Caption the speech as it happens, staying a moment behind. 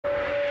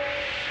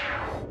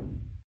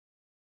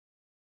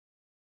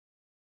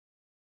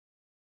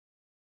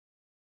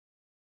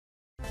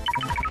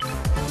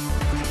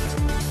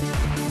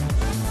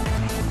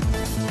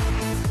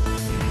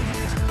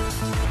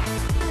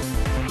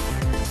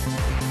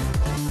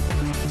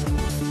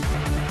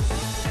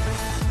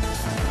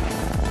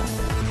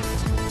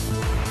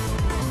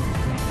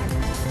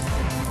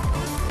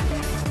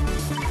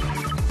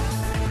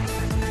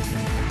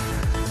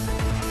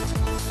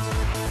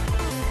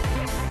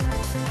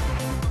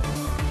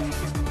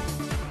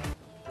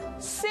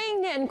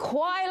and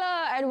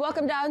Koila, and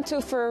welcome down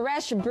to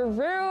Fresh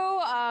Brew.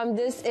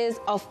 This is,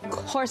 of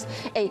course,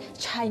 a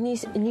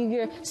Chinese New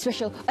Year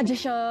special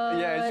edition.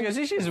 Yeah, you can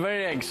see she's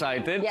very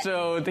excited. Yeah.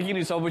 So, taking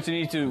this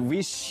opportunity to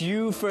wish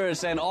you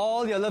first and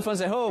all your loved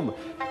ones at home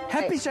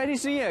Happy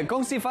Chinese New Year!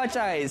 恭喜发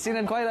财，新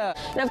年快乐!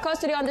 And of course,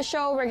 today on the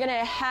show, we're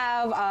gonna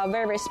have a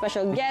very, very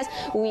special guest.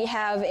 We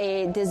have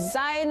a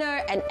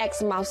designer and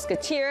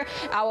ex-Mouseketeer,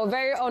 our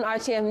very own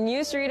RTM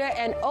newsreader,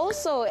 and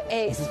also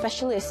a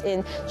specialist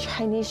in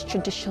Chinese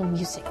traditional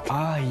music.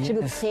 Yes.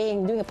 She'll be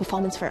playing, doing a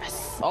performance for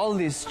us. All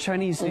this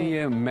Chinese New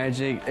Year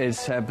magic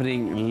is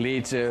happening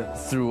later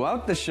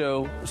throughout the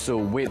show, so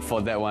wait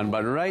for that one.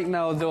 But right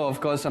now, though,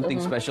 of course,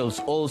 something special is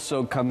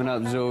also coming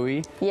up,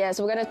 Zoe. Yes,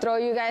 we're gonna throw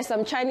you guys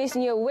some Chinese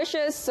New Year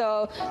wishes,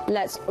 so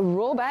let's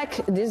roll back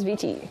this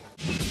VT.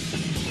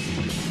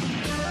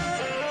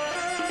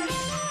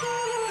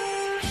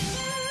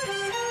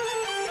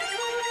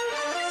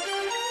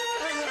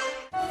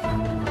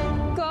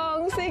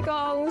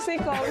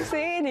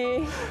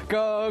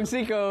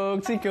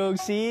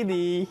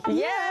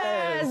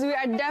 Yes, we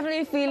are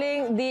definitely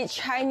feeling the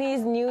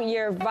Chinese New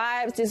Year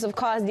vibes. This is, of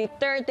course, the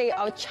third day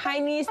of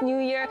Chinese New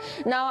Year.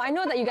 Now, I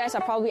know that you guys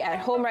are probably at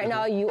home right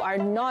now. You are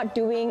not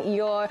doing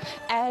your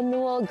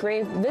annual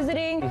grave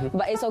visiting,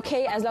 but it's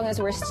okay as long as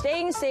we're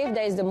staying safe.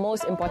 That is the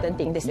most important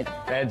thing this year.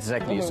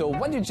 Exactly. So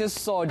what you just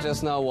saw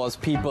just now was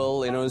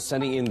people,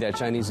 sending in their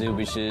Chinese New Year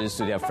wishes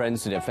to their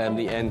friends, to their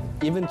family, and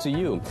even to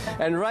you.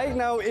 And right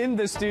now in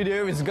the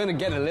studio, it's going to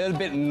get a little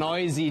bit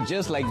noisy,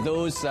 just like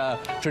those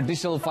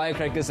traditional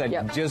firecrackers that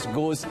just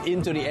goes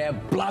into the air,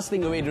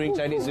 blasting away during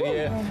Chinese New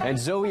Year. And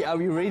Zoe, are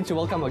we ready to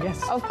welcome our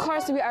guests? Of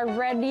course, we are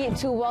ready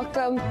to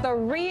welcome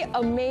three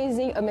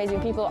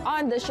amazing people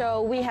on the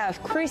show. We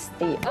have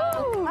Christy,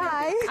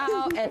 hi,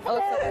 and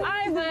also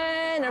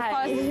Ivan. Of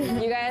course,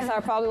 you guys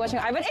are probably watching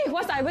Ivan. Hey,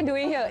 what's Ivan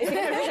doing here? Is he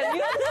gonna visit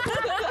you?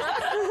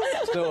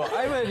 So,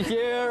 Ivan,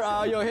 here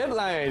are your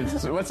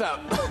headlines. What's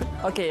up?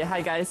 Okay,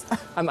 hi guys.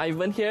 I'm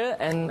Ivan here,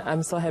 and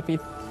I'm so happy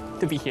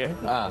to be here.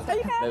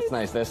 That's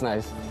nice, that's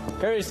nice.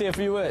 Charis, say a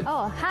few words.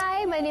 Oh,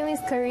 hi, my name is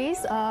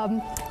Charis.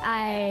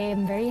 I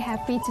am very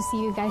happy to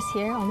see you guys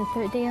here on the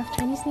third day of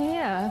Chinese New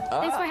Year.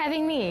 Thanks for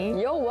having me.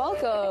 You're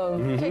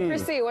welcome. Okay,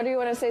 Christy, what do you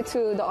want to say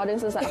to the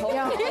audiences at home?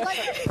 Yeah,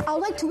 I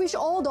would like to wish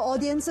all the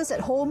audiences at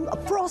home a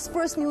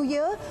prosperous New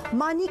Year.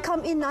 Money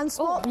come in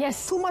non-stop. Oh,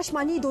 yes. Too much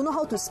money, don't know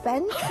how to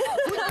spend.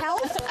 Good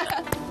health.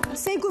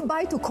 Say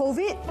goodbye to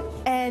COVID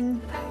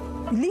and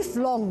live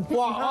long.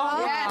 Wow.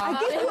 I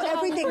give you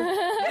everything.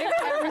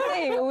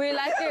 Everything. We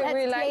like it.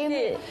 We like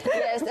it.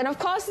 Yes, and of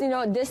course,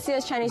 this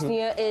year's Chinese New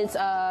Year is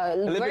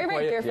very,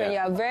 very different.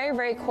 Yeah, very,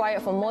 very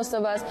quiet for most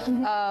of us.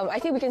 I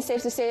think we can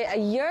safe to say a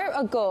year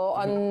ago,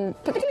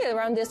 particularly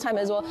around this time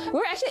as well, we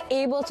were actually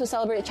able to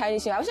celebrate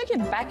Chinese New Year. I was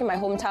actually back in my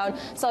hometown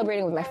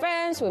celebrating with my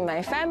friends, with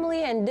my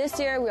family, and this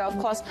year we are, of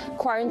course,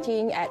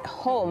 quarantining at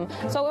home.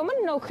 So I want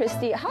to know,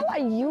 Christy, how are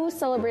you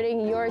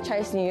celebrating your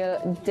Chinese New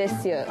Year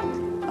this year?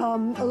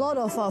 A lot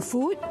of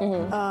food,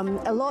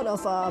 a lot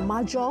of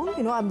mahjong.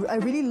 I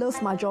really love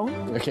mahjong.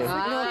 Okay.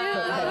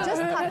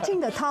 Just touching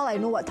the tile, I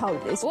know what tile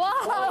it is.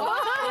 Wow.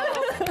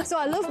 So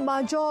I love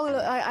mahjong.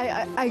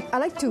 I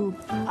like to.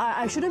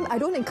 I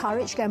don't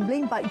encourage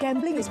gambling, but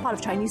gambling is part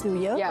of Chinese New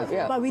Year.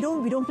 Yeah. But we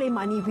don't play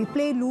money. We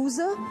play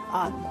loser.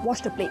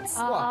 Wash the plates.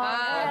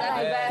 That's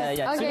the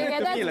best. Okay,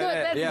 that's good.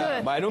 That's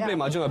good. But I don't play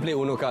mahjong. I play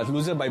Uno cards.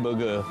 Loser buy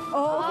burger.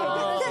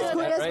 Oh, okay. That's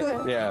good. That's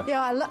good.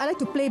 Yeah. I like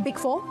to play Big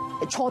Four.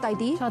 Chor Dai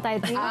Di. Chor Dai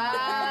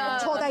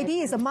Di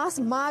is a must.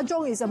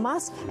 Mahjong is a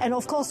must. And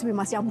of course, we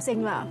must yam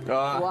sing lah.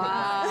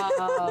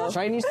 Wow.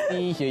 Chinese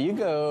tea, here you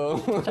go.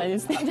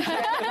 Chinese New Year.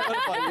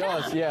 What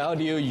about yours? Yeah, how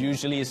do you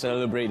usually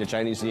celebrate the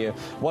Chinese New Year?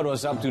 What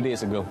was up 2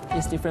 days ago?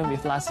 It's different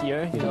with last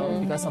year,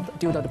 because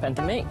due to the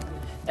pandemic.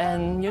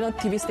 And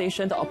TV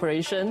station, the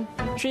operation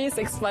 3,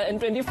 6, 5, and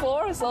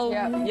 24. So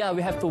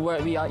we have to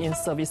work. We are in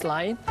service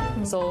line,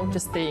 so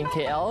just stay in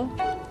KL,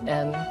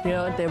 and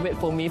they wait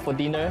for me for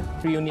dinner,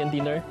 reunion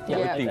dinner.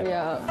 You're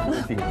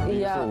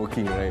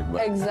working, right?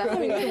 But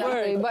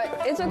Exactly.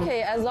 But it's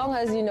okay as long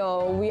as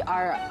we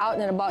are out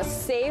and about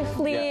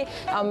safely,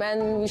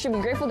 and we should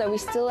be grateful that we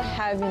still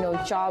have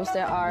jobs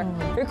that are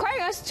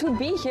requiring us to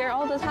be here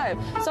all the time.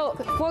 So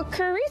for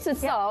Charis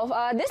itself,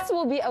 this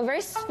will be a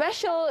very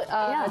special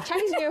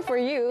Chinese New Year for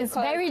you. It's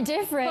very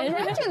different.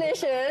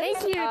 Congratulations!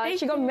 Thank you.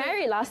 She got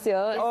married last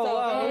year,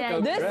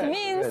 this congrats.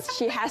 means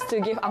she has to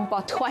give ang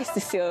pao twice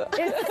this year.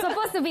 It's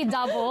supposed to be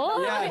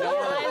double.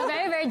 double.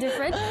 Very, very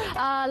different.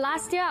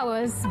 Last year I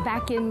was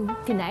back in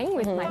Penang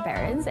with my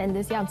parents, and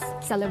this year I'm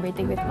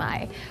celebrating with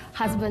my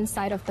husband's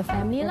side of the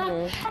family.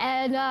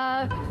 And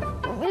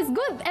it's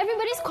good.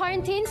 Everybody's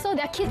quarantined, so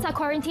their kids are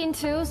quarantined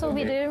too, so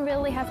we didn't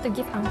really have to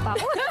give ang pao.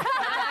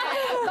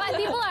 But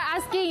people are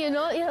asking,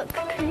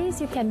 Charis,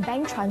 you can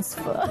bank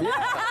transfer.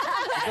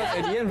 Because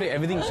at the end of it,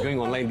 everything's going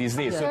online these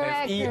days. So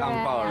there's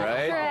e-ang-pao,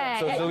 right? Correct.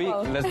 So Zoe,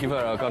 let's give her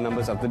our account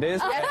numbers after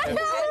this. I just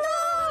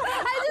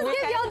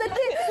gave you all the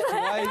tips.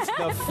 Twice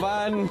the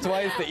fun,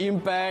 twice the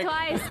impact.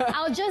 Twice.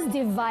 I'll just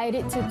divide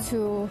it to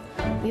two.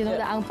 You know,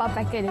 the ang pao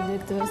packet into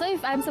two. So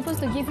if I'm supposed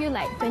to give you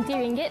like 20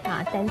 ringgit,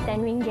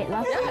 10 ringgit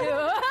lah.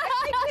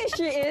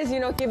 She is, you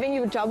know, giving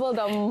you double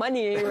the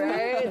money,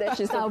 right? That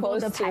she's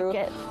supposed to.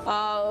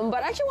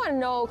 But I actually want to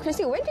know,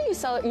 Christy, when do you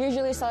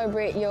usually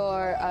celebrate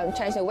your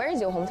Chinese New Year? Where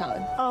is your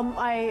hometown?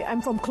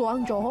 I'm from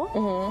Kluang, Johor.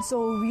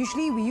 So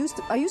usually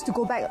I used to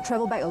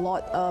travel back a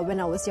lot when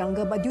I was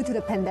younger. But due to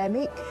the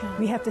pandemic,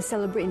 we have to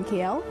celebrate in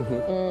KL.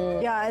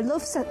 Yeah, I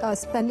love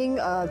spending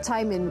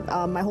time in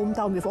my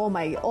hometown with all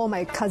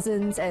my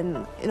cousins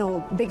and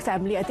big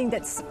family. I think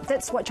that's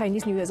what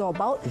Chinese New Year is all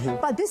about.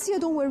 But this year,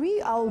 don't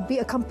worry, I'll be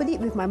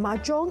accompanied with my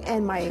mahjong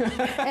and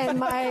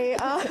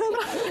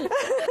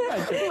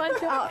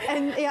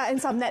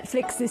some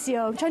Netflix this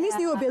year. Chinese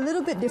New Year will be a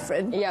little bit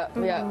different. Yeah,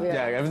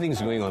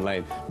 everything's going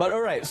online. But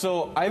all right,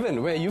 so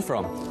Ivan, where are you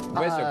from?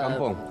 Where's your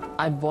kampung?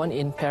 I'm born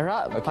in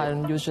Perak, but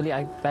usually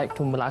I back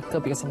to Malacca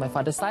because of my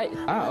father's side.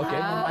 Okay.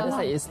 My mother's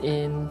side is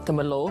in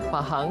Temerloh,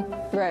 Pahang.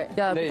 Right.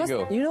 Yeah, there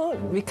because you go.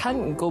 We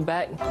can't go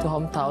back to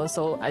hometown,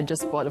 so I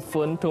just bought a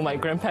phone to my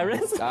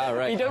grandparents.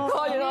 Right. Video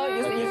call,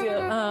 it's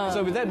easier.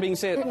 So with that being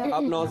said,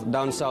 up north,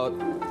 down south,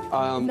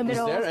 is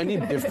there any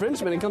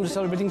difference when it comes to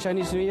celebrating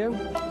Chinese New Year?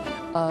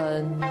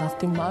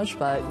 Nothing much,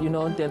 but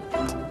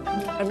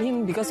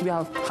because we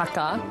have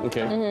Hakka,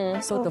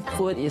 so the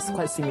food is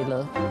quite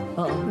similar.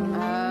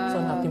 So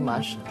nothing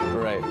much.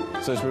 Right.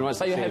 So it's pretty much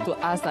the same. But you have to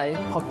ask like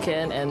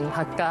Hokkien and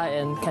Hakka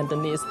and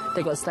Cantonese,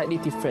 they got slightly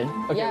different.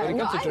 Okay, when it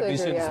comes to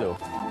traditions though,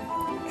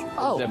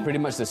 they're pretty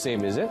much the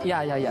same, is it?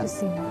 Yeah.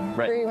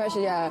 Right. Pretty much,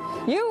 yeah.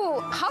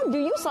 How do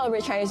you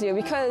celebrate Chinese New Year?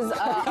 Because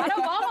out of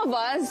all of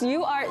us,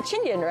 you are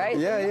Chindian, right?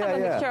 Yeah, so you have a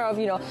mixture of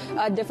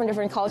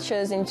different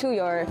cultures into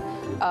your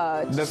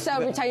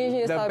Chinese New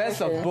Year the celebration.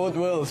 best of both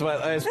worlds. Well,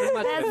 it's pretty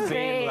much the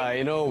same.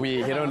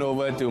 We head on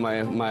over to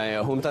my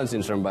hometown's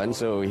in Seremban,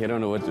 so we head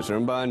on over to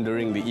Seremban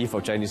during the eve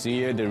of Chinese New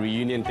Year. The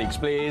reunion takes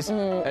place,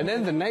 and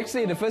then the next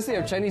day, the first day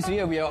of Chinese New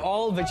Year, we are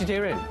all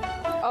vegetarian.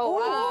 Oh,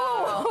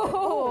 wow.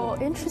 Oh,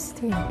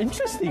 interesting.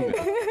 Interesting.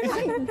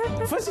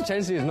 First day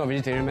Chinese New Year is not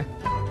vegetarian, man.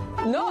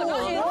 No.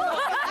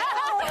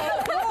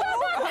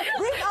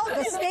 Bring out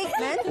the steak,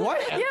 man.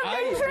 What?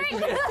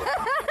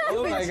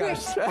 Oh my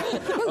gosh.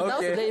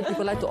 Nowadays,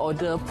 people like to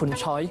order pun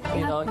choy.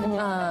 You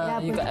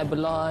got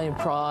abalone,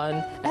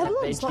 prawn,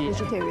 Abalone is not veggie.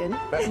 vegetarian.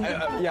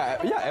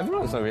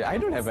 Abalone, sorry. I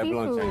don't have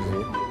abalone Chinese New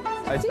Year.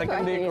 It's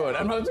second day good.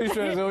 I'm not too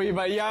sure, Zooey,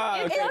 but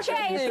yeah.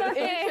 Interesting.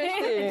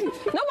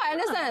 No, but I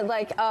understand.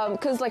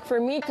 Because for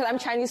me, because I'm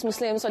Chinese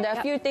Muslim, so there are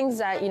a few things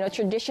that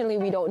traditionally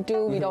we don't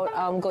do. We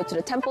don't go to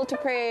the temple to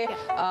pray.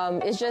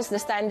 It's just the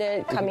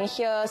standard coming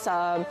here.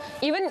 So,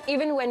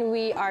 even when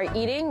we are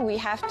eating, we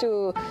have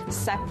to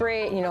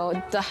separate,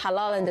 the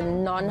halal and the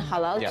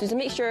non-halal just to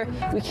make sure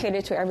we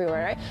cater to everyone,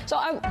 right? So,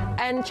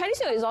 and Chinese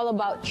New Year is all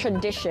about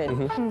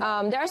tradition.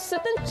 There are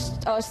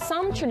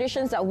some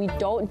traditions that we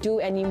don't do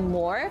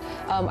anymore.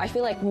 I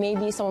feel like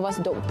maybe some of us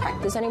don't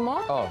practice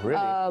anymore. Oh,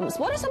 really?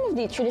 So what are some of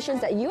the traditions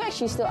that you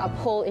actually still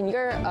uphold in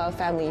your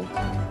family?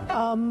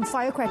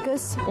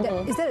 Firecrackers.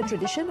 Is that a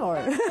tradition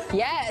or?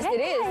 Yes, it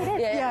is.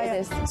 Yeah, it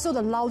is. So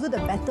the louder the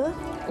better.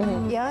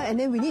 Yeah, and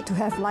then we need to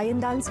have lion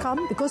dance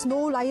come because no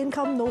lion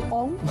come, no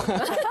ong.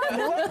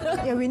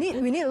 Yeah, we need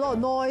a lot of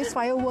noise,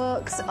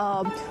 fireworks.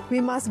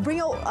 We must bring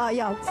out.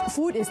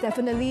 Food is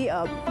definitely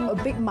a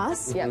big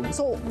must. Yeah.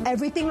 So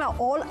everything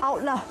all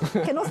out lah.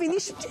 Cannot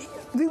finish.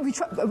 We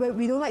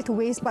don't like to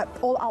waste, but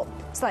all out.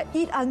 It's like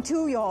eat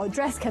until your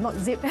dress cannot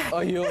zip.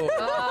 Yo.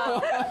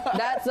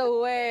 That's the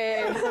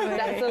way.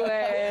 That's the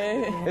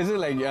way. Is it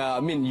like,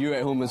 you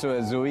at home as well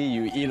as Zooey,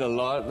 you eat a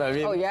lot?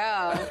 Oh,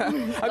 yeah.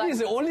 It's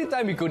the only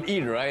time you could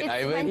eat, right,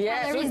 Ivan?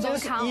 Yeah, so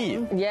just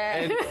eat.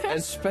 Yeah. And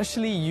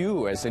especially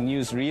you as a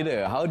news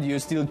reader, how do you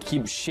still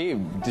keep shape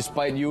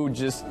despite you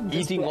just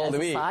eating all the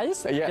way?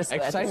 Yeah,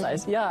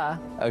 exercise. Yeah.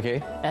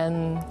 Okay.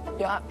 And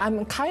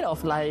I'm kind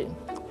of like...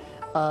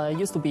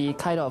 used to be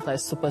kind of like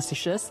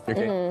superstitious.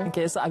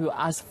 Okay, so I will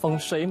ask Feng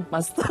Shui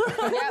master.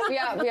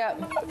 Yeah.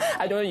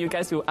 I don't know if you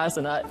guys will ask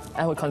or not.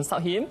 I will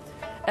consult him.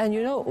 And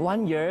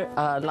 1 year,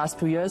 last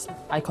 2 years,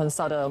 I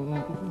consult a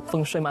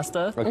Feng Shui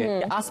master.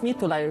 Okay. He asked me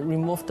to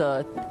remove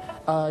the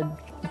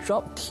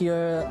drop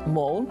tear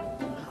mole.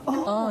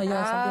 Something like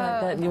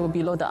that. You will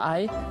below the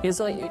eye.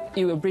 So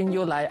it will bring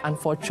you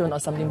unfortune or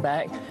something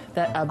bad.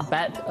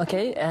 Bad.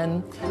 Okay,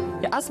 and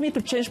he asked me to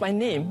change my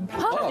name.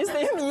 His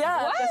name,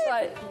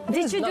 What?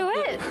 Did you do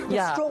it?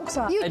 Yeah. Strokes.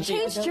 You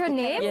changed your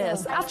name?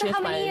 Yes. After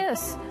how many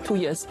years? 2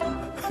 years.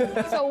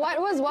 So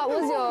what was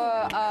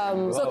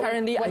your? So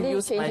currently I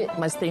use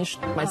my stage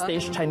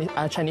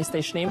Chinese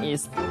stage name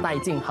is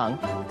Tai Jing Hang.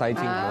 Tai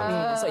Jing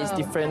Hang. So it's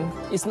different.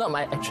 It's not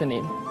my actual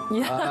name.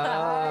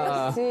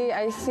 Yeah.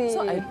 I see.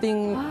 So I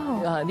think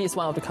this is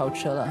one of the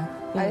culture.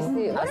 I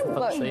see.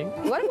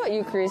 What about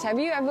you, Chris? Have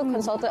you ever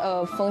consulted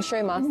a Feng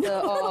Shui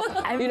master or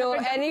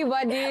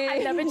anybody?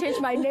 I've never changed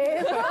my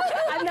name.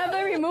 I've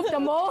never removed the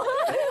mole.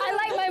 I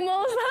like my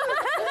moles.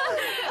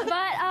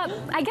 But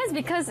I guess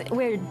because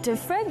we're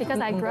different, because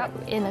I grew up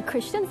in a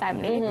Christian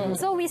family,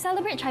 so we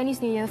celebrate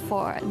Chinese New Year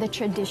for the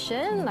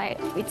tradition, like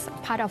it's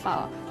part of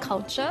our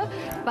culture,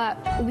 but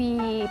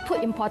we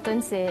put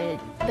importance in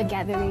the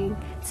gathering,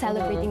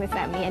 celebrating with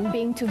family and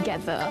being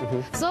together.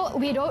 So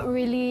we don't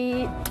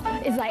really,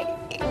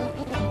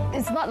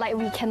 it's not like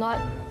we cannot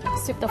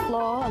sweep the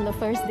floor on the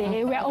first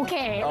day. We're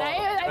okay. We're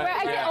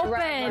actually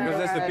open. Because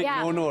that's the big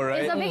no-no,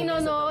 right? It's a big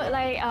no-no.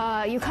 Like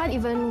you can't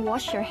even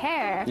wash your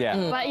hair.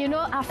 But you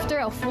know, after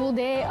a full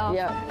day of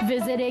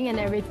visiting and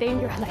everything,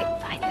 you're like,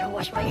 I need to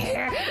wash my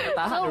hair.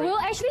 So we'll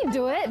actually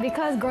do it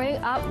because growing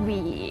up,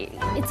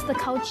 it's the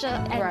culture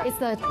and it's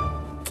the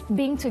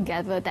being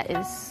together that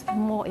is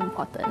more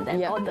important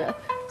than all the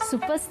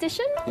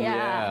superstition.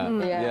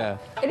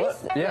 It is.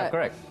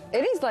 Correct.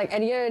 It is like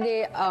at the end of the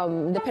day,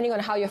 depending on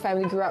how your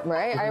family grew up,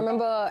 right? I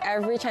remember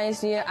every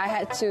Chinese New Year I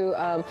had to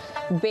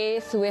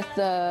bathe with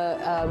the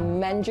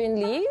mandarin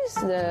leaves.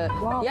 I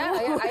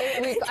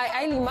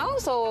LiPAUL,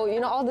 so you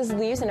know all these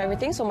leaves and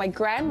everything. So my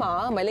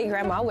grandma, my late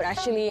grandma, would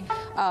actually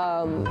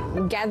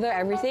gather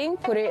everything,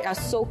 put it,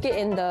 soak it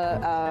in the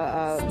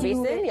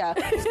basin.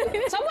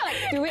 Someone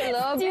like do it a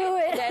little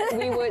bit. Then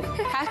we would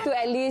have to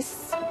at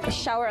least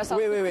shower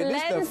ourselves. Wait.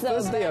 This is the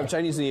first day of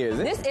Chinese New Year, is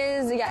it? This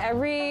is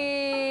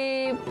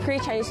every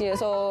pre-Chinese New Year,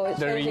 so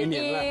the reunion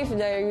Eve, the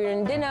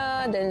reunion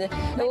dinner, then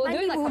we'll do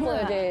it like a couple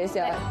of days.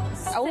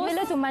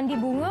 Similar to mandi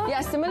bunga.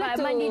 Yeah, similar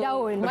to mandi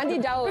daun. Mandi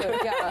daun.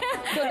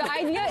 So the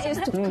idea is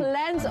to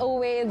cleanse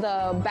away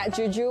the bad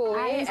juju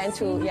away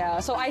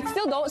So I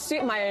still don't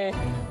sweep my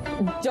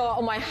door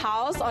or my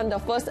house on the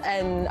first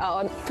and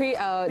on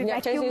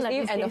Chinese New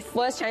Eve and the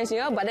first Chinese New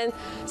Year, but then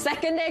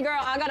second day, girl,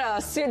 I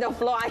gotta sweep the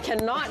floor. I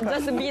cannot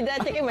just be there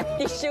taking my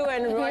tissue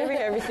and wiping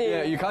everything.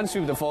 Yeah, you can't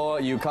sweep the floor.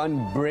 You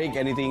can't break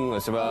anything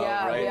as well,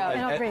 right?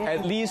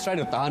 At least try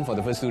to tahan for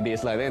the first 2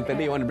 days. Then the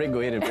day you want to break, go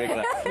ahead and break.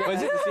 But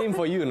is it the same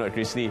for you, not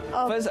Christy?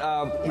 First,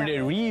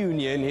 the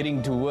reunion,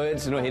 heading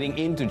towards, heading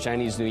into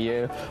Chinese New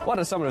Year. What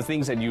are some of the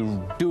things that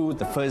you do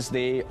the first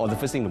day or the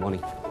first thing in the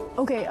morning?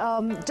 Okay,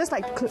 just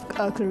like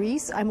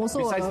Charis, I'm also...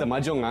 Besides the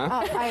mahjong,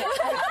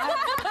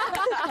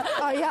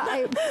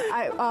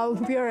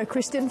 we are a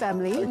Christian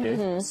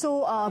family,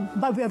 so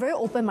but we are very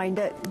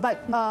open-minded.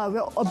 But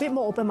we're a bit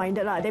more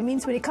open-minded, lah. That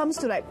means when it comes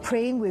to like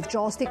praying with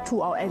joystick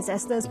to our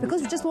ancestors,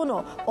 because we just want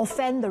to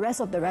offend the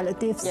rest of the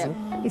relatives.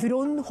 If you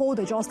don't hold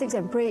the joysticks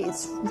and pray,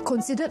 it's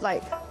considered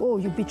like, oh,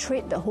 you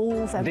betrayed the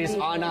whole family.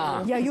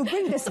 Dishonor. Yeah, you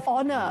bring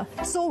dishonor.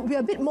 So we are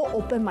a bit more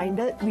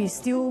open-minded. We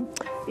still,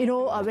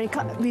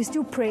 we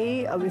still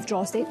pray with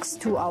joysticks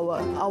to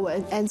our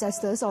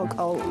ancestors,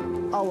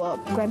 our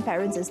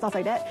grandparents and stuff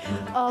like that.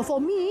 For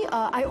me,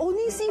 I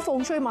only see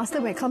feng shui master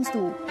when it comes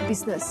to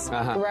business.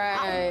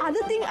 Right.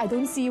 Other thing, I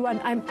don't see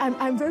one. I'm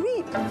going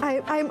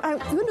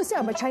to say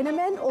I'm a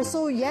Chinaman.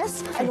 Also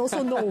yes, and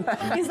also no.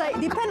 It's like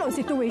depend on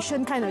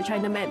situation kind of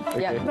Chinaman.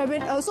 But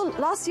when also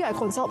last year I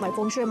consulted my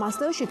feng shui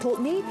master. She told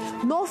me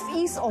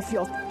northeast of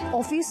your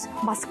office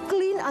must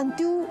clean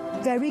until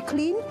very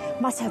clean.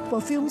 Must have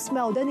perfume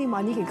smell. Then the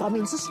money can come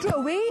in. So straight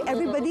away,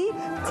 everybody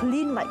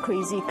clean like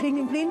crazy.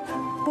 Clean.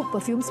 Put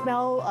perfume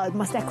smell.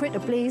 Must decorate the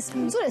place.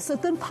 So there's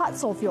certain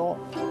parts of your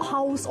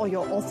house or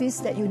your office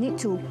that you need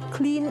to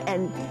clean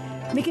and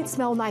make it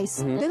smell nice.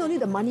 Then only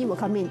the money will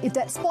come in. If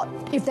that spot,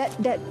 if that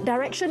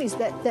direction is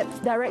that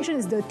direction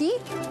is dirty,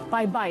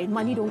 bye,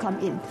 money don't come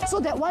in. So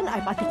that one I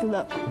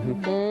particular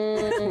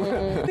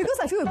because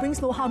I feel it brings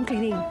no harm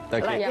cleaning.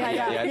 Okay.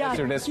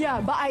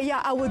 But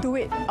I will do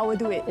it.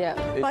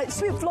 But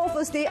sweep floor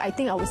first day, I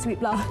think I will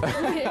sweep lah.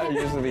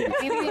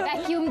 We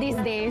vacuum these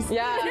days.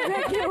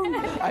 Vacuum.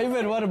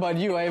 Ivan, what about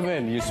you,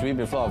 Ivan? You sweep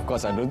the floor, of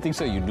course. I don't think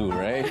so. You do,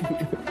 right?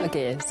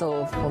 Okay,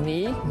 so for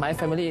me, my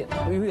family,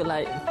 we will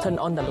like turn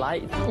on the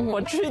light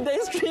for 3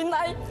 days, 3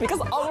 nights because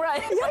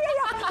alright.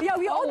 Yeah,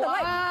 we on the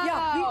light.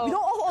 Yeah, we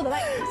don't off all the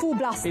light full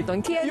blast. We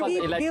don't care about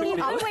electric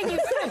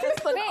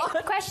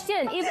bill.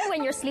 Question, even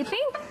when you're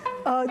sleeping?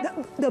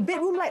 The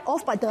bedroom light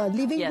off, but the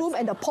living room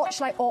and the porch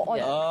light all on.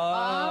 It's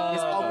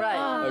alright.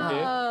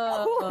 Okay.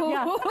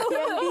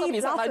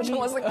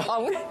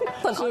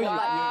 So you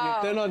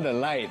turn on the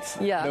lights.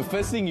 The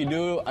first thing you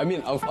do, I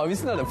mean,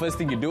 obviously not the first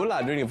thing you do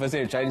lah during the first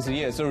day of Chinese New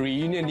Year. So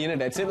reunion dinner,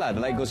 that's it lah. The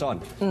light goes on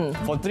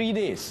for 3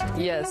 days.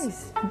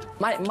 Yes.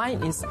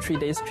 Mine is 3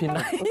 days, 3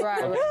 nights.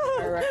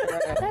 Right.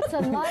 That's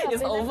a lot of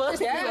It's over.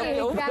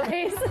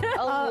 guys.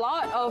 A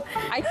lot of.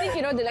 I think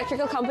the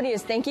electrical company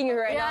is thanking you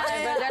right now.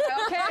 But that's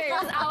okay.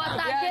 That's our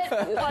target.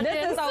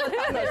 This is our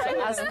target.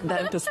 Ask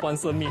them to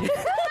sponsor me.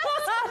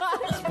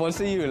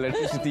 Sponsor you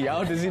electricity.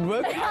 How does it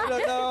work? I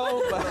don't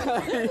know.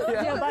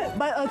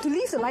 But to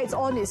leave the lights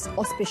on is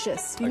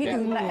auspicious. You need to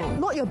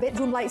not your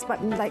bedroom lights,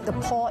 but like the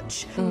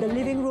porch, the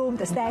living room,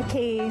 the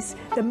staircase,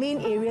 the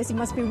main areas. It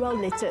must be well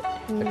lit.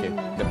 Okay,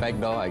 the back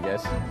door, I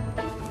guess.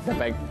 The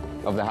back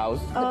of the house.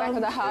 The back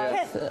of the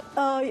house.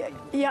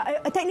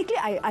 Technically,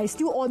 I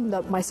still on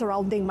my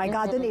surrounding, my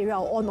garden area.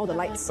 I'll on all the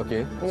lights.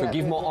 Okay, so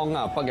give more on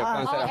park your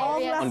car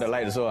on the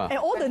light also. And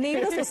all the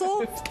neighbors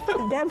also,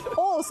 them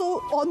all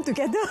also on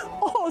together.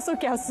 All also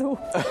kiasu.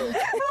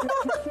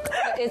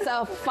 it's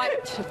a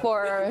fight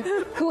for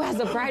who has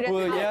the brightest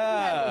Well,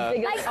 yeah.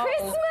 Like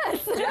Christmas.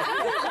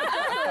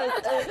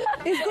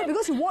 It's good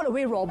because you ward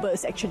away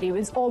robbers, actually.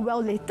 It's all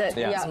well lit.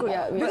 Yeah. It's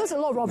good. Because a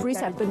lot of robberies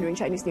happen during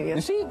Chinese New Year.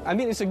 You see, I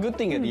mean, it's a good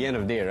thing at the end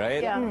of the day,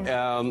 right?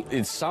 Yeah.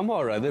 It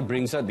somehow or other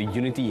brings out the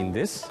unity in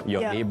this.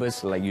 Your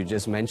neighbors, like you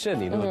just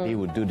mentioned, you know, they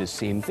would do the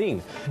same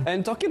thing.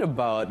 And talking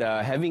about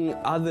having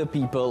other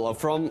people or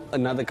from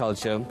another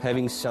culture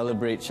having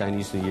celebrate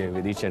Chinese New Year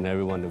with each and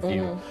every one of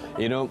you,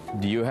 you know,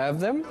 do you have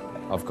them?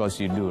 Of course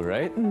you do,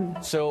 right?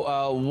 So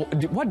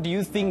what do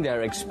you think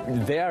their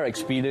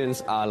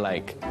experience are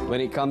like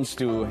when it comes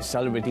to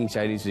celebrating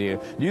Chinese New Year?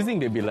 Do you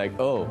think they'd be like,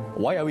 oh,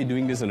 why are we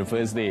doing this on the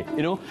first day?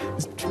 You know,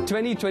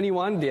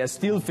 2021, they are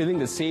still feeling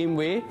the same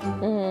way.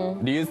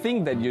 Do you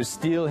think that you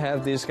still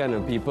have this kind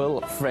of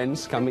people,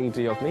 friends coming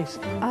to your place?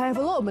 I have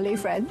a lot of Malay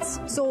friends,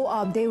 so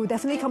they will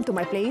definitely come to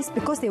my place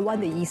because they want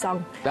the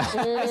yisang.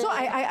 So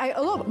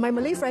a lot of my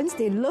Malay friends,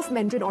 they love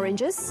mandarin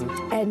oranges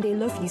and they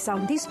love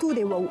yisang. These two,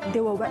 they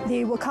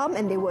will come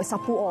and they will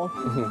sapu all.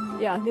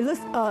 Yeah, they love.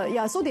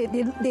 So they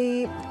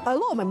a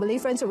lot of my Malay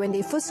friends, when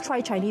they first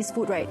try Chinese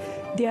food, right,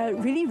 they are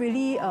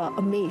really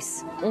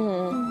amazed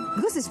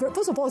because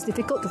first of all it's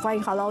difficult to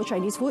find halal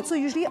Chinese food. So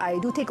usually I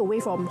do take away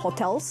from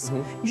hotels.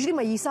 Usually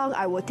my yisang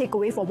I will take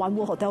away from One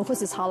World Hotel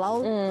because it's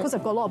halal. Because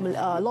I've got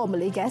a lot of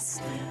Malay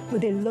guests,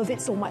 but they love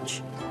it so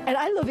much, and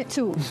I love it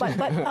too.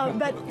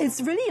 But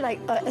it's really like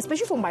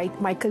especially for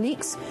my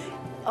colleagues.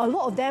 A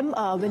lot of them,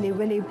 when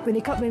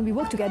we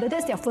work together,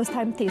 that's their first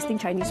time tasting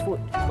Chinese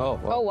food. Oh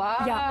wow.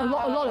 Yeah, a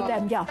lot of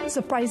them. Yeah,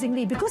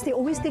 surprisingly, because they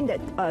always think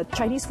that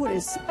Chinese food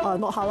is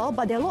not halal,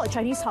 but there are a lot of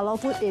Chinese halal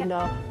food in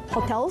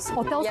hotels.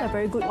 Hotels are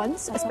very good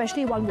ones,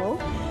 especially One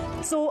World.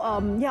 So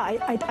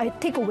I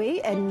take away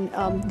and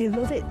they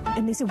love it,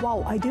 and they say,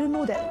 "Wow, I didn't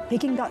know that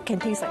Peking duck can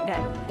taste like that."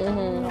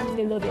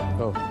 They love it.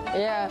 Oh.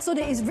 Yeah. So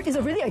it's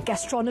really a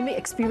gastronomic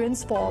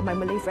experience for my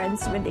Malay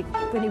friends when they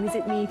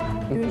visit me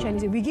during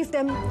Chinese New Year. We give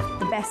them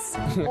the best,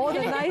 all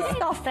the nice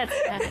stuff.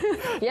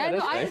 Yeah,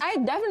 no, I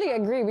definitely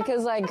agree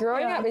because like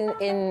growing up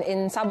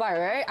in Sabah,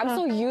 right? I'm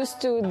so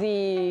used to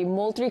the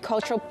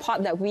multicultural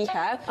part that we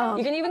have.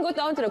 You can even go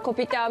down to the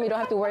kopitiam. You don't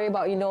have to worry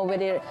about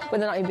whether or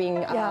not you're being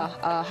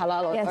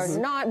halal or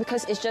not,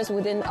 because it's just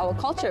within our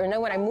culture. And then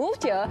when I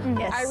moved here,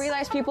 I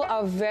realized people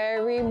are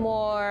very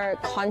more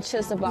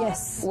conscious about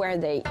where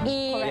they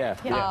eat.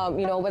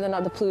 Whether or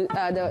not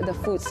the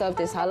food served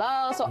is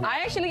halal. So I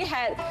actually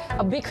had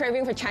a big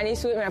craving for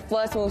Chinese food when I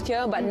first moved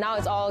here, but now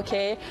it's all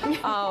okay.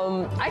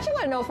 I actually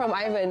want to know from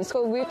Ivan.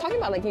 So we were talking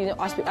about like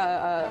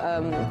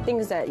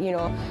things that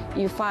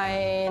you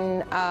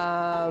find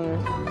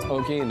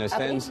okay in the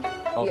sense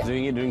of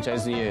doing it during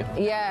Chinese New Year.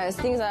 Yes,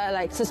 things that are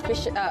like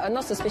suspicious,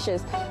 not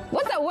suspicious.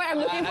 What's that word I'm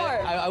looking for?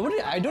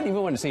 I don't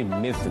even want to say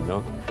myth,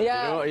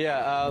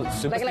 Yeah.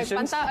 Superstition.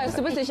 Like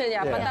superstition,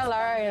 pantang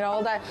larang and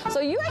all that. So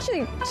you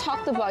actually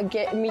talked about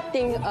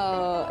meeting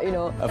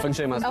a feng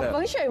shui master. A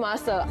feng shui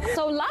master.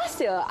 So last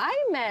year I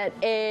met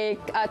a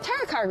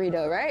tarot card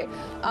reader, right?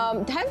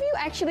 Have you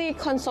actually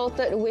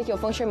consulted with your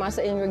feng shui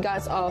master in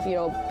regards of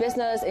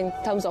business, in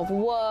terms of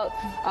work,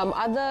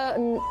 other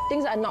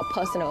things that are not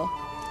personal?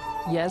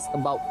 Yes,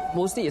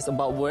 mostly it's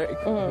about work.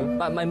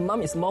 But my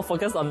mom is more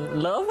focused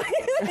on love.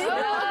 There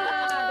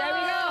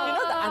we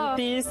go. The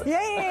aunties.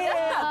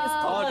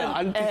 Oh, the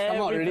aunties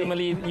come out really.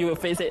 Family, you will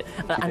face it.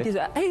 The aunties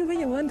are, hey, when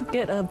you want to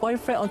get a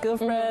boyfriend or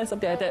girlfriend,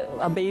 something like that,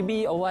 a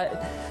baby or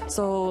what.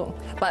 So,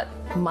 but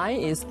mine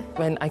is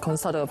when I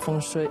consult a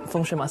feng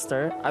shui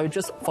master, I will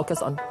just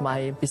focus on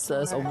my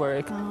business or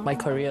work, my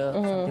career,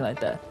 something like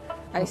that.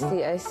 I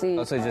see.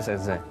 Also, just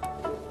as that.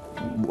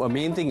 The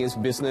main thing is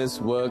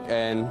business, work,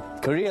 and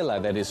career,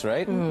 that is,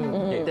 right?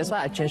 Okay, that's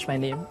why I changed my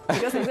name.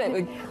 Because if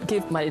they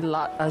give my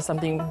luck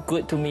something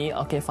good to me,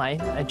 okay, fine,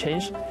 I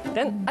changed.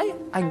 Then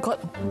I got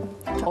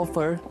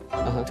offer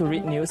to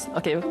read news.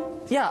 Okay,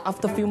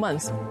 after a few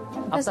months.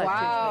 After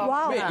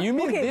Wow. Wait, you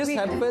mean this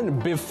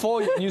happened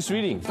before news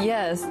reading?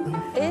 Yes.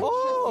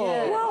 Oh.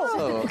 Yes.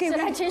 Wow. Okay,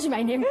 I changed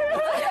my name.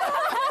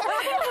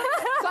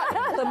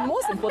 The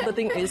most important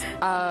thing is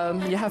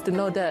you have to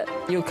know that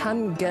you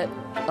can't get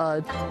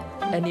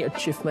any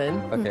achievement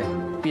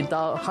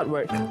without hard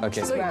work.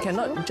 Okay. So you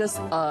cannot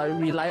just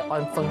rely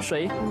on feng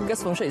shui,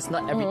 because feng shui is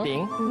not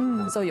everything.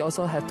 So you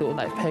also have to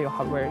pay your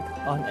hard work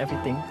on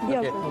everything.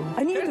 Yeah,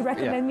 I need you to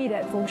recommend me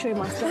that feng shui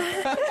master.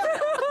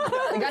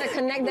 You gotta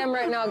connect them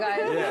right now,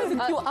 guys.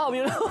 Queue up,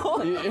 You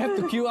have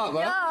to queue up,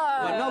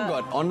 But now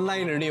got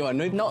online already,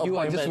 no queue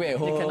up, appointment. just wait at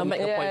home. You cannot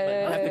make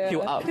appointment. You have to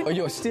queue up. Oh,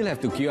 you still have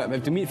to queue up. You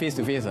have to meet face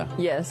to face,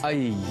 Yes.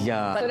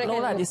 Ayya. But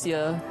no this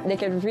year. They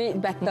can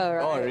read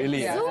better, right? Oh,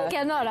 really? Zoom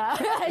cannot.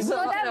 I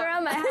show them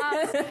around my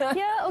house.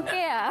 Yeah,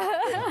 okay.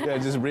 Yeah,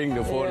 just bring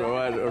the phone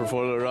or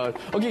follow around.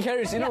 Okay,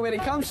 Charis, when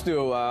it comes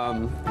to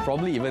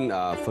probably even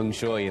feng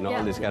shui and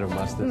all this kind of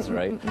masters,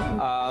 right?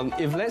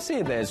 If let's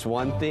say there's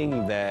one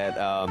thing that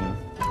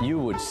you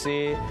would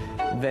say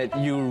that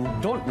you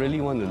don't really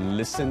want to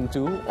listen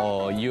to or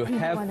or you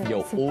have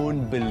your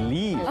own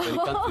belief when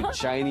it comes to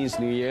Chinese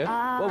New Year,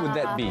 what would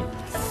that be?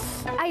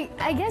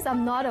 I guess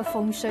I'm not a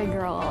feng shui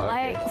girl. Okay.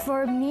 Like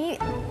for me,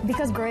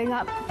 because growing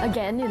up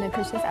again in a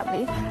Christian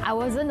family, I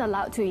wasn't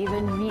allowed to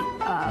even read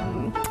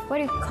what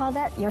do you call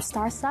that? Your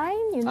star sign,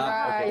 you know?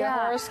 Your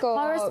horoscope.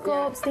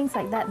 Horoscopes, things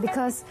like that.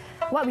 Because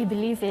what we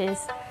believe is,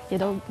 you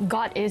know,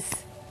 God is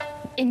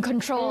in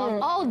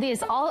control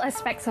of all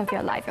aspects of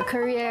your life, your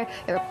career,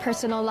 your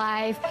personal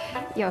life,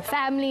 your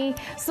family.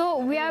 So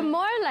we are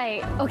more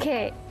like,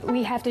 okay,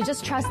 we have to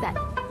just trust that.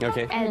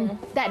 Okay. And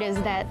that is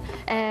that.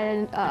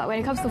 And when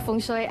it comes to feng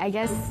shui, I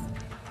guess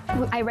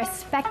I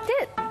respect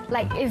it.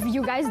 Like if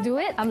you guys do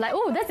it, I'm like,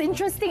 oh, that's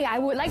interesting. I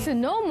would like to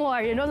know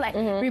more, you know, like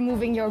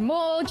removing your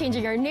mole,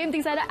 changing your name,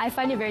 things like that. I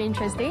find it very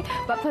interesting.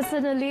 But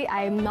personally,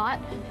 I'm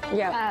not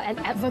an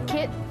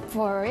advocate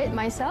for it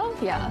myself.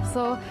 Yeah,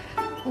 so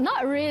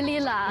not really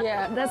lah.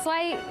 Yeah. That's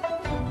why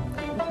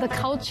the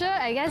culture,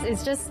 I guess,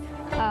 is just,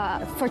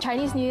 for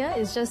Chinese New Year,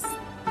 is just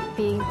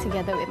being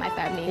together with my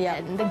family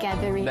and the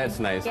gathering. That's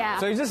nice. Yeah.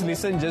 So you just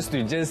listen just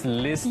to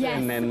listen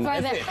Yes, and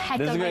for that's the it. heck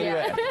That's of good, it.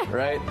 yeah.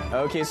 Right?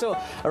 Okay, so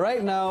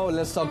right now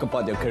let's talk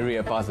about your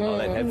career path and all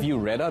that. Have you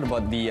read out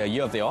about the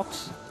Year of the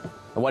Ox?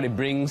 What it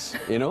brings,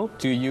 you know,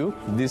 to you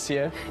this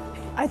year?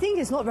 I think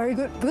it's not very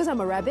good because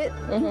I'm a rabbit.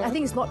 I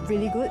think it's not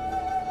really good.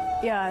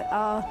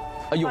 Yeah.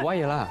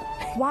 Why lah?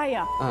 Why?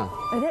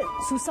 That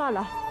susah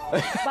lah.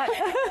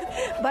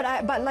 but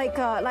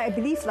I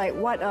believe like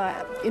what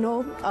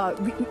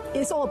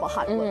it's all about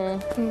hard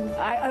work.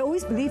 I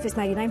always believe it's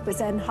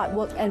 99% hard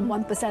work and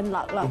 1%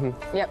 luck lah.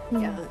 Yep.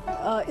 Yeah.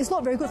 It's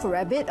not very good for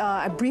rabbit.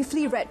 I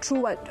briefly read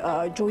through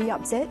what Joey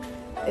Yap said.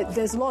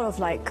 There's a lot of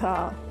like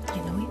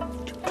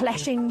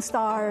clashing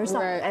stars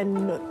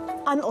and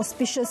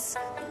unauspicious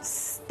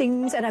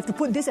things, and I have to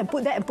put this and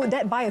put that and put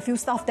that, buy a few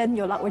stuff, then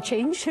your luck will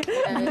change. But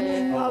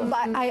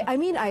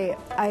I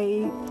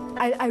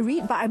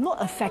read, but I'm not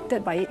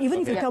affected by it.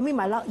 Even if you tell me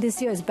my luck this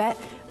year is bad,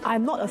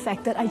 I'm not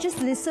affected. I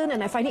just listen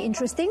and I find it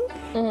interesting.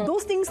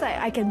 Those things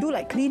that I can do,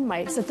 like clean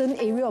my certain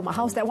area of my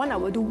house, that one I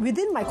will do.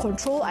 Within my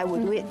control, I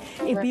will do it.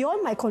 If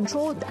beyond my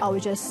control, I will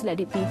just let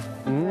it be.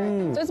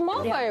 So it's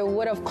more of a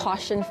word of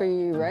caution for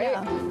you, right?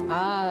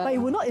 Yeah. But it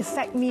will not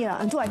affect me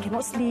until I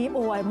cannot sleep.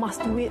 Oh, I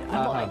must do it.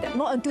 I'm not like that.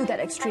 Not until that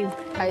extreme.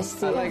 I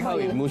see. I like how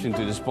it moves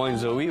into this point,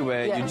 Zoe,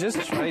 where you just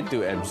try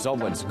to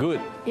absorb what's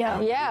good. Yeah.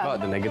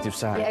 About the negative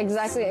side. Yeah,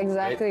 exactly.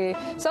 Right?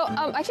 So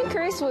actually,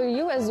 Charis, for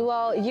you as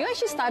well, you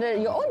actually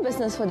started your own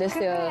business for this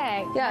year.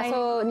 Yeah,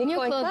 so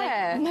Nico and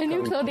Claire. My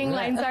new clothing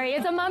line, sorry.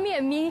 It's a Mommy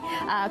and Me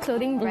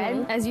clothing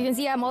brand. As you can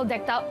see, I'm all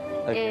decked out.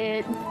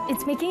 Okay.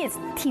 It's making its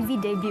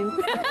TV debut.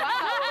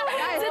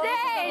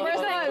 Today,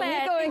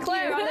 Nico and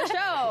Claire on the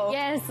show.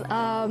 Yes,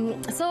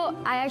 so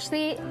I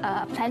actually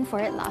planned for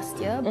it last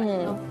year, but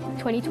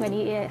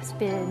 2020 has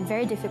been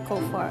very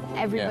difficult for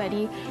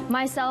everybody.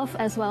 Myself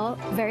as well,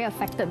 very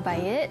affected by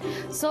it.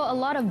 So a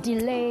lot of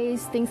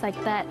delays, things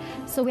like that.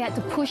 So we had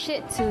to push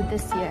it to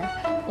this year.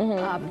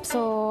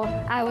 So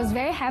I was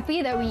very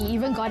happy that we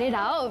even got it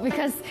out,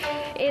 because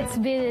it's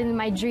been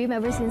my dream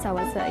ever since I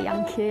was a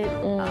young kid.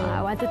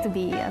 I wanted to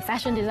be a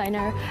fashion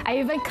designer. I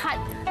even cut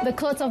the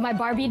clothes of my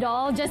Barbie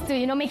doll just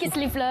to, make it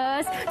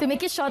sleeveless, to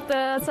make it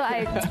shorter. So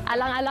I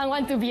alang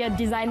want to be a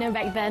designer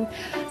back then.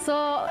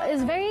 So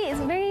it's been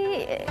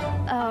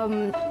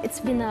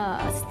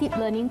a steep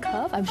learning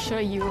curve. I'm sure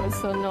you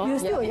also know. You're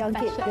still a young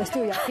kid. You're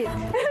still a young kid.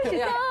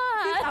 If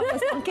I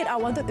was a young kid, I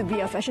wanted to be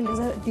a fashion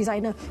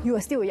designer. You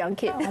are still a young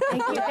kid.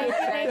 Thank you.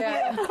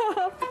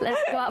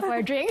 Let's go out for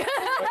a drink.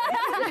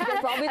 You could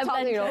probably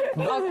talk,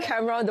 off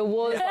camera, the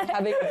woes of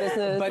having a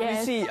business. But you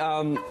see,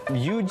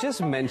 you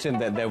just mentioned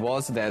that there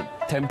was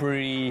that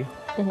temporary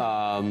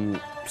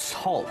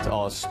halt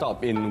or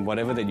stop in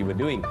whatever that you were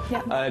doing.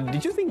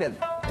 Did you think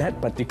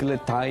that particular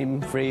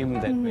time frame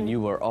that when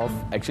you were off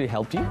actually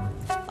helped you?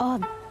 Oh,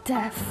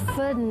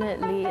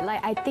 definitely.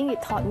 Like, I think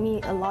it taught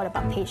me a lot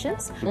about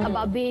patience,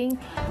 about being,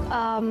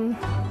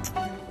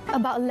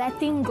 about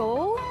letting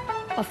go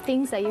of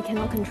things that you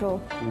cannot control.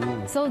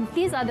 So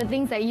these are the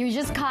things that you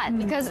just can't,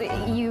 because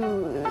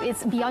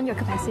it's beyond your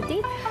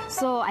capacity.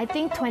 So I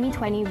think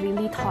 2020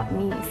 really taught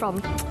me from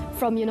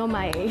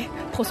my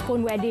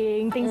postponed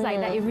wedding, things like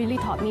that. It really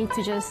taught me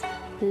to just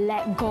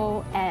let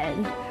go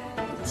and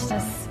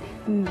just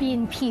be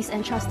in peace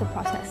and trust the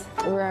process.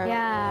 Right.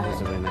 Yeah.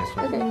 That's a very nice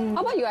one. Okay.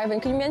 How about you, Ivan?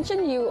 Can you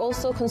mention you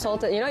also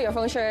consulted, your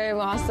feng shui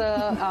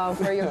master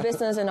for your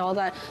business and all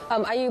that?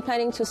 Are you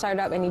planning to start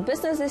up any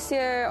business this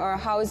year, or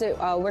how is it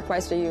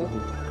work-wise for you?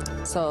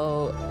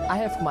 So I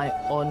have my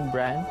own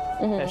brand,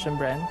 fashion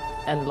brand,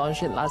 and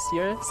launched it last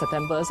year,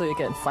 September. So you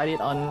can find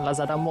it on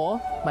Lazada Mall.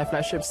 My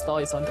flagship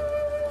store is on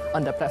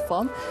the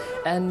platform.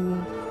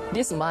 And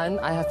this month,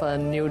 I have a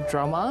new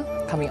drama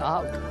coming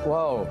up.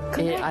 Wow.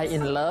 AI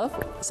in Love.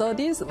 So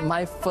this is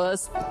my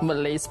first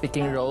Malay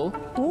speaking role.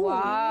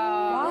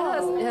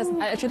 Wow. Yes,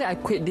 I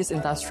quit this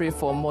industry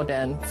for more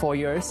than 4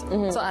 years.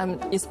 So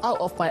it's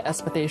out of my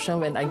expectation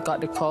when I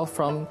got the call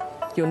from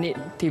unit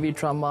TV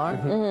drama,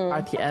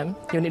 RTM,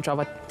 unit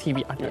drama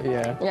TV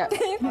RTM. Yeah.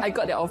 I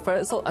got the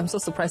offer, so I'm so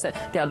surprised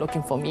that they are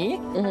looking for me.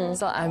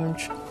 So I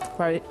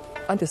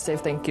want to say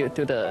thank you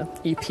to the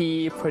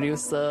EP,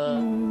 producer,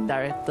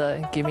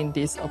 director, giving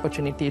this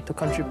opportunity to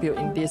contribute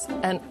in this.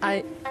 And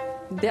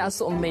they are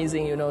so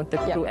amazing, you know, the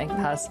crew and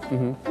cast.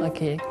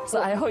 Okay, so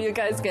I hope you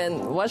guys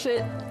can watch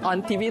it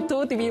on TV2,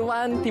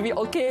 TV1, TV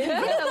OK.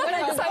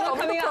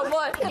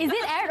 Is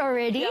it aired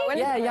already?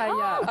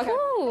 Yeah. Okay.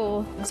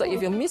 Cool. So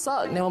if you miss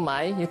out, never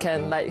mind. You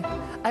can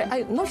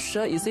I'm not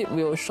sure is it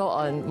will show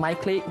on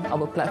MyClick,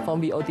 our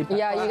platform, VOD platform.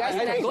 Yeah, you guys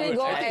can actually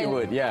go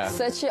and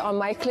search it on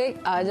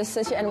MyClick. Just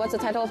search it. And what's the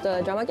title of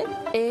the drama again?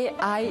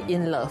 AI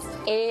in Love.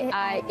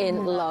 AI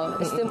in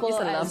Love. Simple it's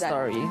a as love that.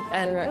 story.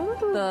 And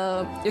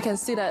you can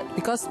see that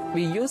because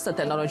we use the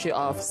technology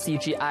of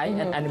CGI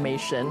and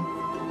animation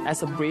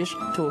as a bridge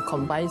to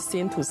combine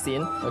scene to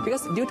scene.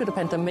 Because due to the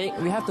pandemic,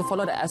 we have to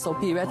follow the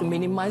SOP. We have to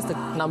minimize the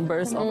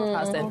numbers of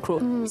cast and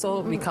crew. So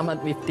we come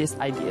up with this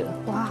idea.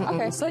 Wow.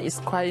 Okay. So it's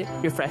quite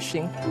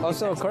refreshing.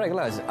 Also, correct,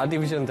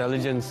 artificial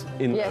intelligence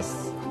in.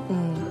 Yes.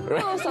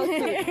 Oh, so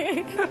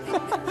cute.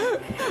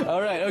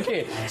 All right,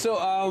 okay. So,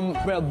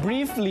 well,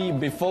 briefly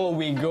before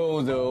we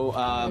go though,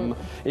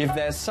 if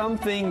there's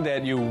something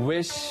that you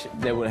wish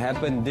that would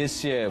happen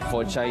this year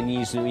for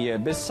Chinese New Year,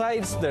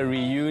 besides the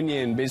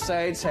reunion,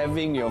 besides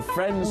having your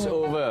friends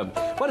over,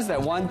 what is that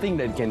one thing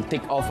that can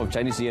take off of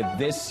Chinese New Year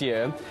this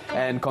year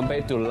and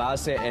compared to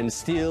last year and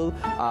still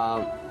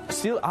are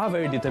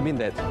very determined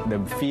that the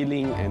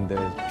feeling and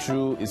the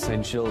true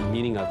essential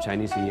meaning of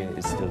Chinese New Year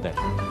is still there?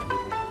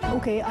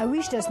 Okay, I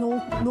wish there's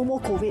no more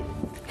COVID.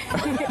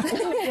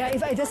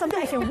 If there's something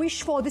I can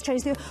wish for this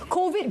Chinese New Year,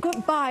 COVID,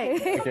 goodbye.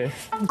 Okay.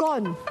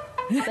 Gone.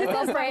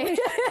 Let's pray.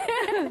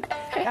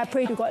 I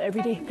pray to God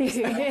every day. Please,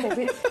 no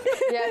COVID.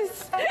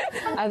 Yes.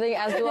 I think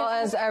as well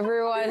as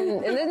everyone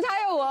in the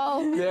entire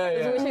world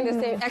is wishing the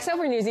same, except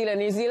for New Zealand.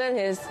 New Zealand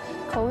is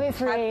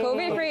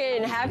COVID-free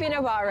and happy and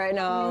about right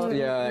now.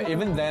 Yeah,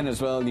 even then as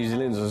well, New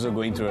Zealand is also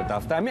going through a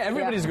tough time. I mean,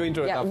 everybody's going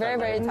through a tough time.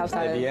 Very tough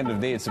time. At the end of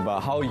the day, it's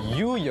about how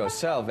you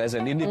yourself as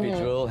an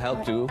individual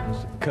help to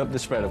curb the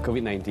spread of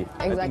COVID-19.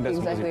 I think that's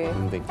the most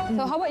important thing.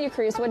 So how about you,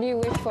 Chris? What do you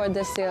wish for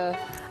this year?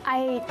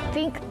 I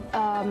think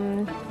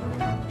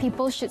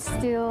people should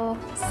still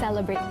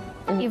celebrate,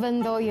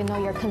 even though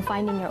you're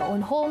confined in your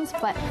own homes.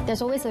 But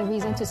there's always a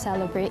reason to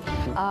celebrate.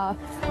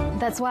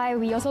 That's why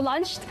we also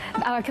launched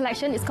our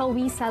collection. It's called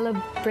We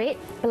Celebrate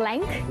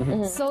Blank.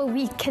 So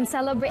we can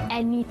celebrate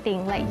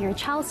anything, like your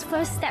child's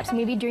first steps.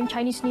 Maybe during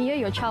Chinese New Year,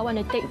 your child want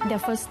to take their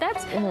first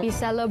steps. We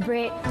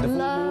celebrate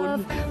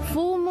love,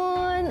 full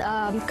moon,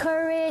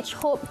 courage,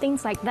 hope,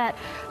 things like that.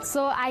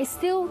 So I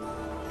still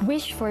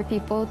wish for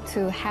people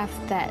to have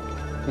that,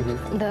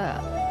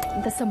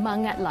 the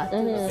semangat lah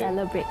to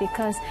celebrate,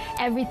 because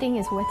everything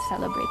is worth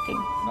celebrating.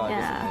 Oh,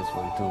 that's a nice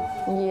one too.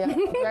 Yeah,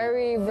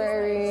 very.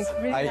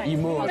 I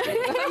emo.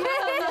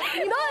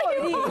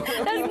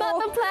 That's not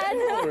the plan.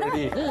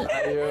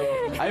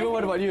 Ivan,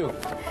 what about you?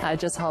 I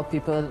just hope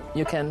people,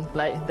 you can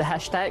like the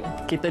hashtag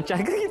kita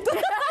jaga kita.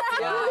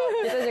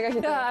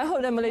 I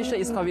hope that Malaysia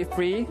is COVID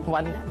free.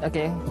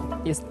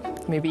 Is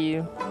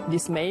maybe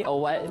this May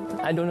or what,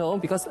 I don't know,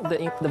 because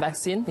the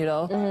vaccine,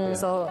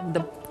 So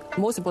the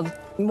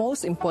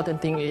most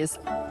important thing is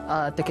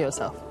take care of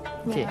yourself.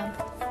 Okay,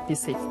 be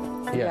safe.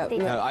 Yeah.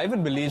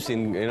 Ivan believes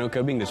in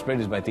curbing the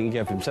spread is by taking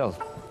care of himself.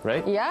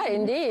 Right? Yeah,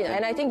 indeed.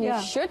 And I think you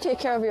should take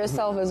care of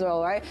yourself as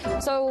well, right?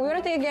 So we want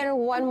to thank again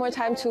one more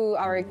time to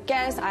our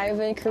guests,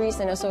 Ivan, Charis,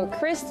 and also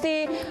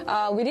Christy.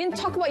 We didn't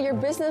talk about your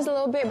business a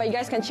little bit, but you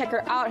guys can check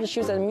her out. Her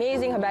shoes are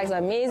amazing. Her bags are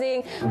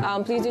amazing.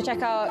 Please do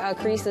check out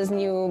Charis's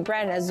new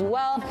brand as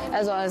well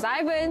as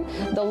Ivan,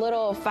 the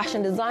little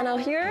fashion designer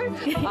here.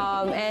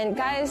 And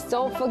guys,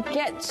 don't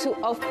forget to,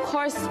 of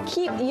course,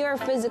 keep your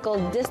physical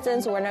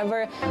distance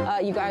whenever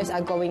you guys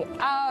are going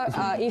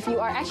out. If you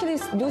are actually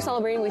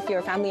celebrating with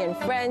your family and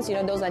friends,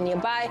 those are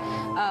nearby,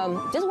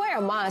 just wear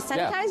a mask,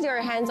 sanitize your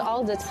hands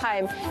all the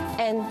time,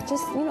 and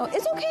just,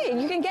 it's okay.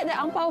 You can get the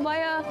ang pao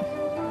via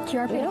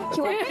QR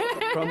code.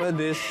 From a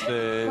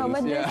distance.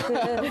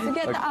 To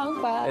get the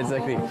ang pao.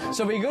 Exactly.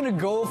 So we're going to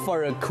go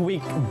for a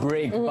quick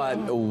break, but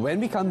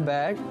when we come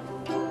back,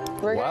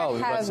 we've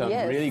got some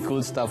really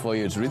cool stuff for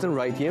you. It's written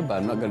right here, but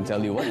I'm not going to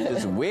tell you what.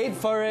 Just wait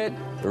for it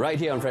right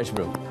here on Fresh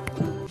Brew.